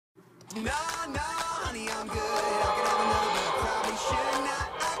No, no, honey, I'm good. I could have another, but I probably should not.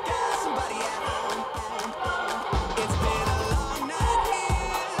 I got somebody at home. It's been a long night here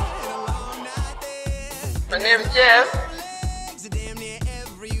and a long night there. My name's Jeff. Legs are damn near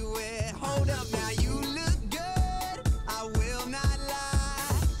everywhere. Hold up, now you look good. I will not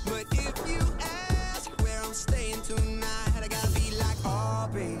lie. But if you ask where I'm staying tonight, I gotta be like, oh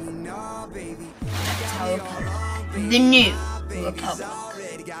baby, no baby. The new Republic.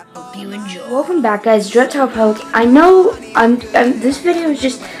 Hope you enjoy. Welcome back, guys. Dread Republic. I know this video is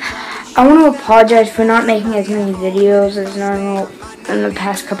just, I want to apologize for not making as many videos as normal in the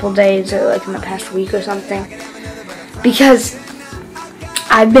past couple days, or like in the past week or something, because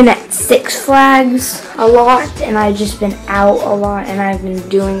I've been at Six Flags a lot, and I've just been out a lot, and I've been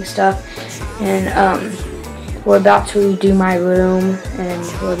doing stuff, and we're about to redo my room,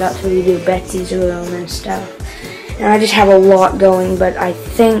 and we're about to redo Betsy's room and stuff. And I just have a lot going, but I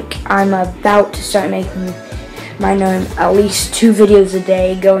think I'm about to start making my own at least 2 videos a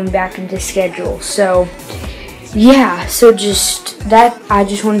day, going back into schedule. So yeah, so just that, I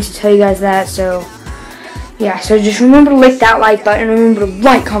just wanted to tell you guys that. So yeah, so just remember to lick that like button, remember to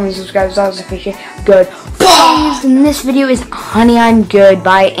like, comment, subscribe, it's always appreciated. Good. And this video is Honey I'm Good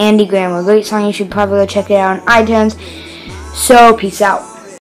by Andy Graham, a great song. You should probably go check it out on iTunes. So peace out.